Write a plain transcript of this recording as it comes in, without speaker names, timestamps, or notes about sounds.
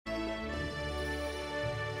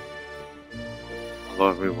Hello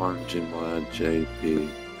everyone, Jimwa JP,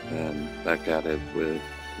 and back at it with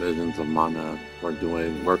Legends of Mana.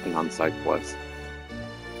 We're working on side quests.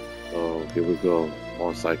 So here we go,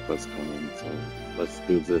 more side quests coming. So let's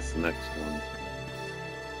do this next one.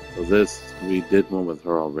 So we did one with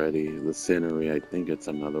her already. The scenery, I think it's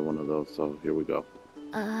another one of those. So here we go.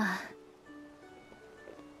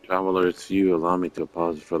 Traveler, it's you. Allow me to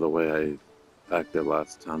apologize for the way I acted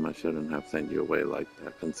last time. I shouldn't have sent you away like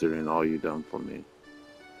that, considering all you done for me.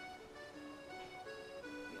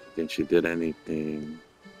 Think she did anything.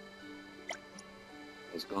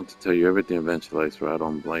 I was going to tell you everything eventually, so I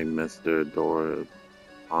don't blame Mr. Dora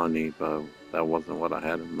Ani, but that wasn't what I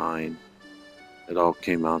had in mind. It all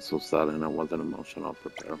came out so sudden I wasn't emotional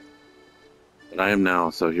prepared. But I am now,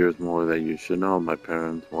 so here's more that you should know. My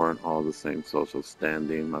parents weren't all the same social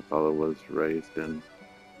standing. My father was raised in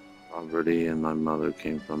poverty and my mother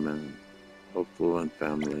came from an affluent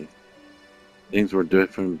family. Things were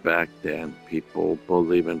different back then. People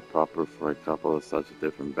believe improper for a couple of such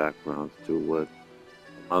different backgrounds to what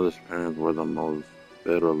my mother's parents were the most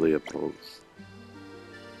bitterly opposed.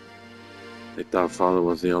 They thought father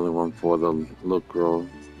was the only one for the little girl.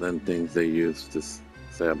 Then things they used to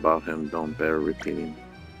say about him don't bear repeating.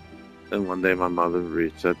 Then one day my mother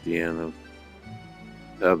reached at the end of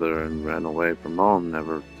tether and ran away from home,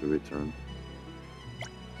 never to return.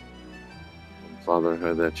 Father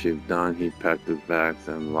heard that she'd done, he packed his bags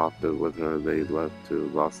and locked it with her. They left to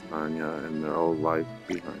Las Cañas and their old life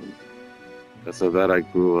behind. Because of that I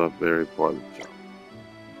grew up very poorly.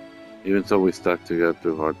 Even so we stuck together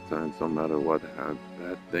through hard times, no matter what had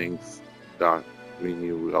bad things got. We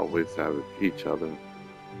knew we always have each other.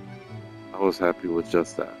 I was happy with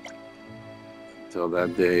just that. Until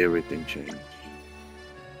that day everything changed.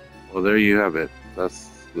 Well, there you have it. That's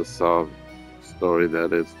the sob story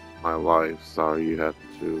that is my life. Sorry you had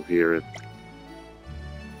to hear it.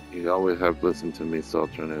 You always have listened to me so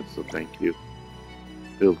alternate, so thank you.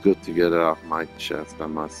 Feels good to get it off my chest, I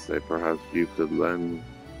must say. Perhaps you could lend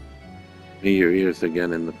me your ears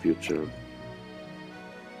again in the future.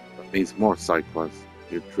 That means more side quests.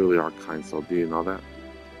 You truly are kind, so do you know that?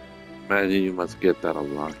 Imagine you must get that a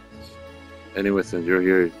lot. Anyway, since you're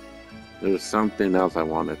here, there's something else I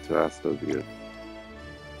wanted to ask of you.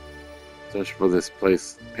 Search for this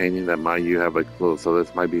place painting that might you have a clue. So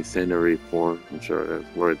this might be scenery 4, I'm sure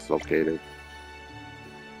that's where it's located.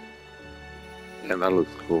 And that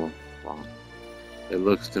looks cool. Wow. It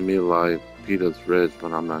looks to me like Peter's Ridge,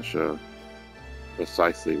 but I'm not sure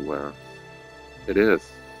precisely where it is.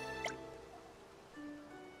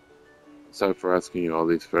 Sorry for asking you all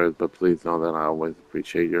these favors, but please know that I always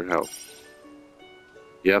appreciate your help.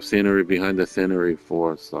 You have scenery behind the scenery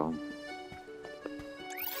 4, so.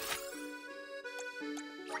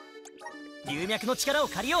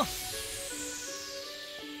 We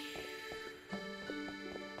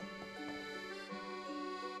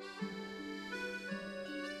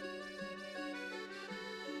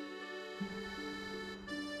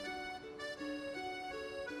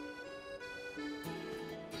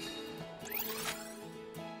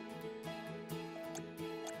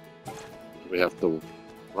have to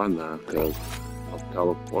run there because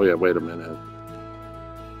oh yeah, wait a minute.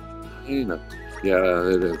 Yeah,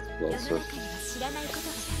 it is closer.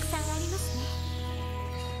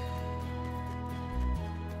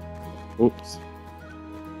 Oops.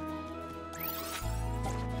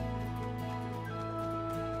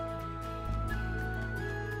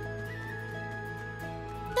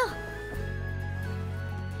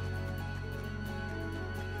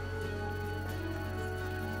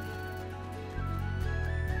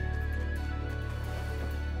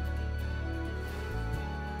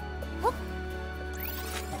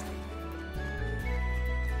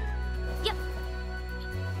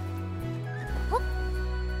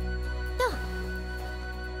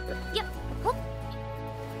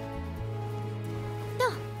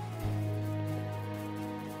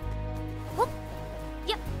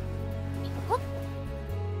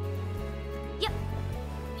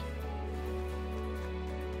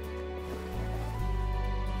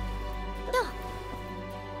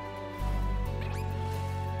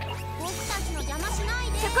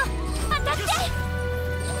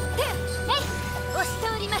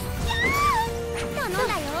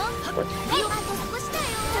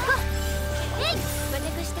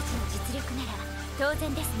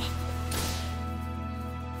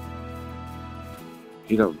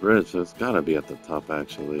 Peter Bridge, it's gotta be at the top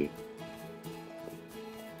actually.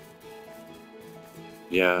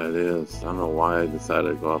 Yeah, it is. I don't know why I decided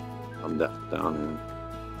to go up on that down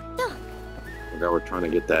here. That we're trying to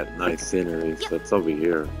get that nice scenery, so it's over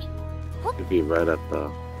here. Could be right at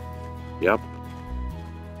the. Yep.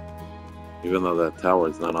 Even though that tower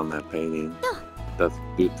is not on that painting. That's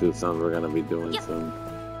due to something we're going to be doing soon.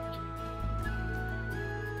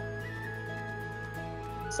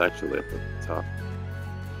 It's actually up at the top.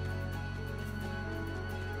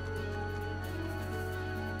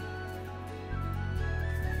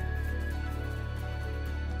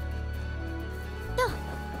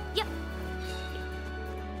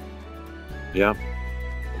 Yeah.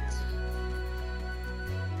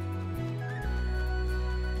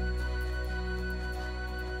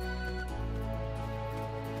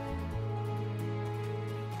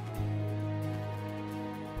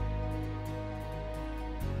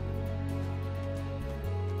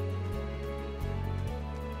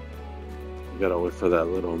 You gotta wait for that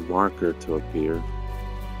little marker to appear.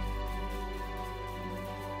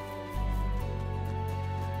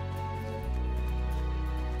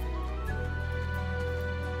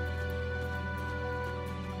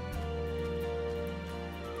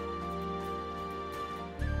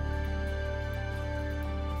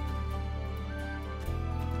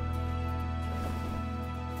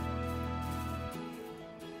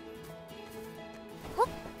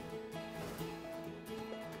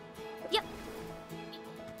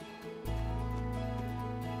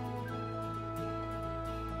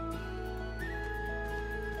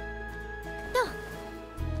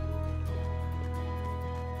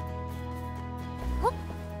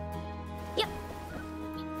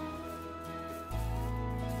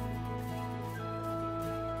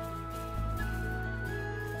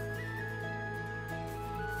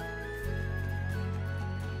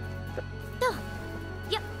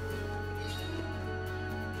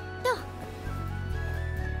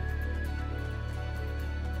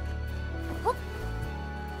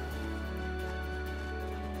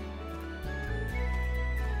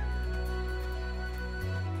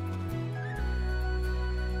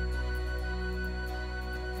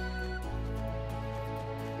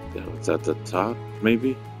 It's at the top,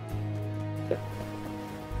 maybe?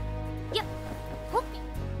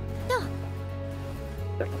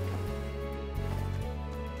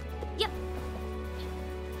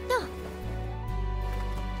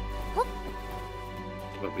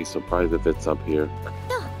 I'd be surprised if it's up here.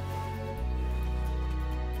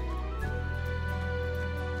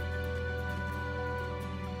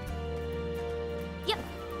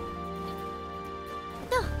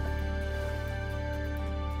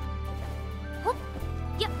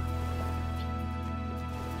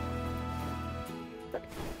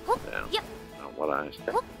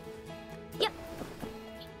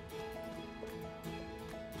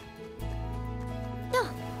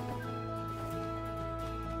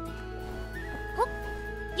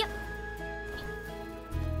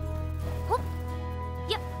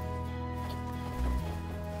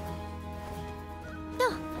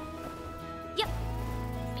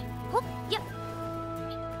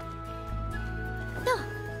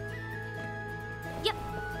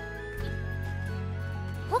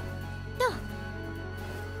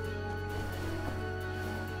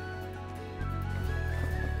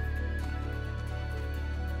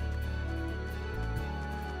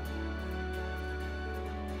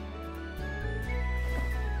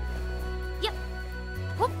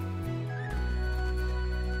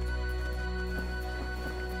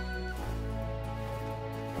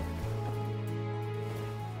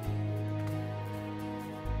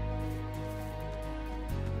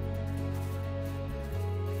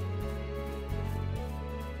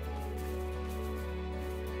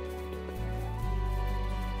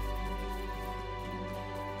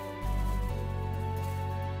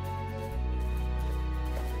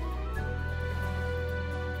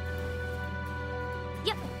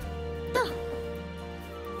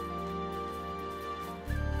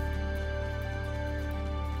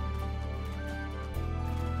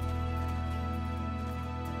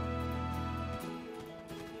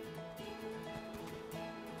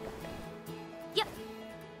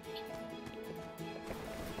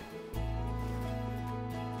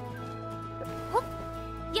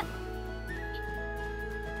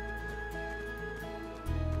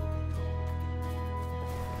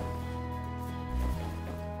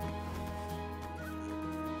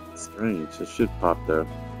 Strange, it should pop there.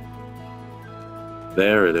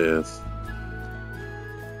 There it is.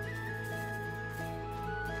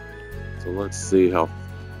 So let's see how.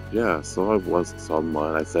 Yeah, so I was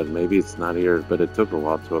somewhat. I said maybe it's not here, but it took a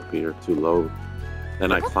while to appear, to load.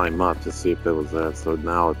 Then I climbed up to see if it was there, so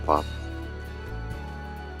now it popped.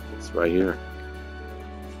 It's right here.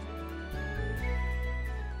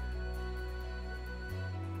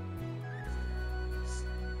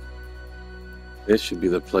 This should be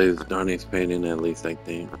the place Donnie's painting, at least I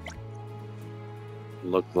think.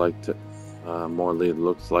 Looked like to. Morley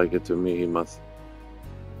looks like it to me. He must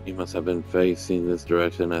have been facing this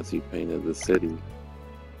direction as he painted the city.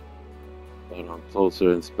 But on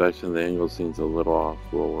closer inspection, the angle seems a little off,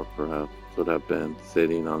 or perhaps could have been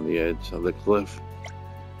sitting on the edge of the cliff.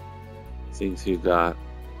 Seems he'll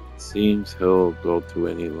go to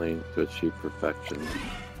any length to achieve perfection.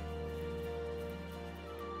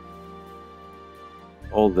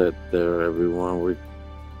 Hold it there, everyone. We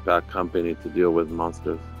got company to deal with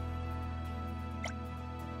monsters.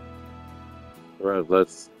 Alright,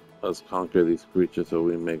 let's conquer these creatures so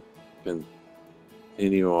we may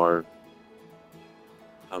continue our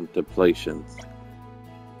contemplations.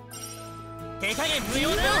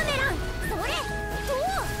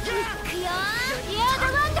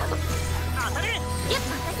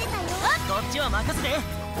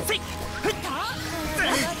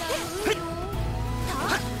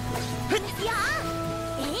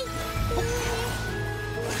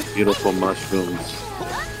 Beautiful mushrooms.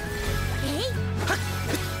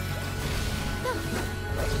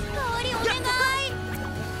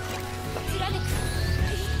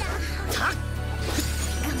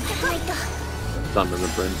 Some in the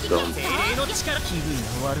brimstone.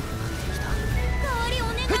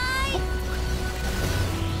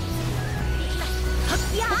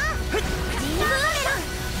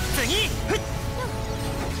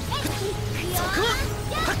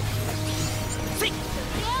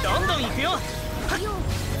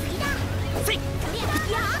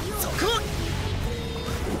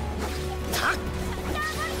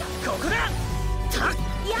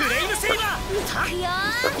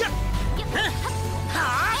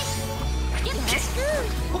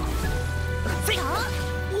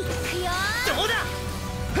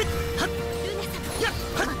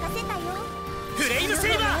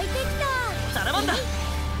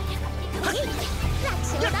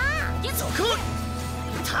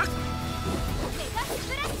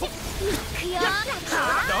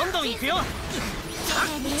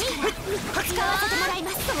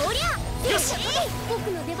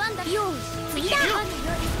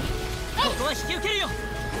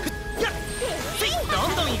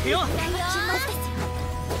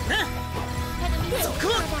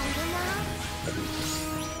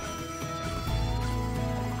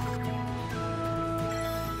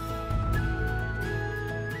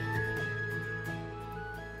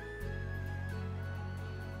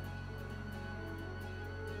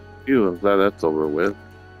 I'm glad that's over with.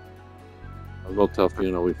 I'll go tell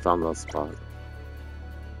Fiona we found that spot.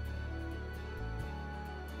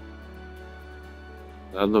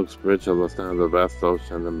 That looks rich on the sand of the vast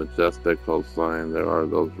ocean, the majestic coastline. There are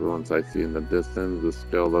those ruins I see in the distance. The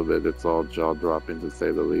scale of it, it's all jaw-dropping to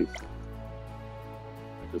say the least.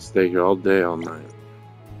 I could stay here all day, all night.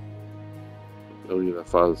 I told you that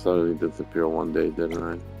father suddenly disappeared one day, didn't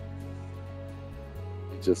I?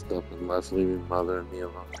 He just up and left, leaving mother and me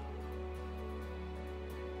alone.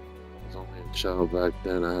 I was only a child back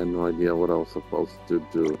then. I had no idea what I was supposed to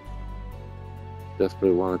do.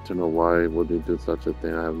 Desperately wanted to know why would he do such a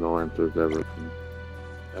thing. I have no answers ever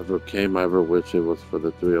came. I ever wish it was for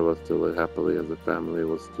the three of us to live happily as a family. It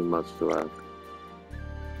was too much to ask.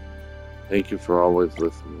 Thank you for always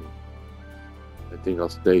listening. I think I'll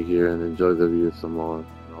stay here and enjoy the view some more.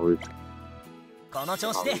 I'll return to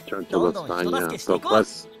Lastania. So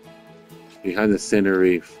quest behind the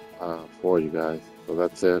scenery for you guys. So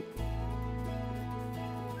that's it.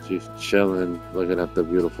 She's chilling, looking at the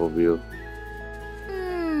beautiful view.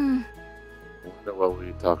 I wonder what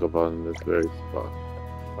we talk about in this very spot.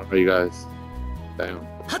 Alright, you guys. Damn,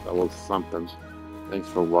 that was something. Thanks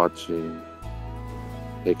for watching.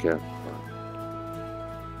 Take care.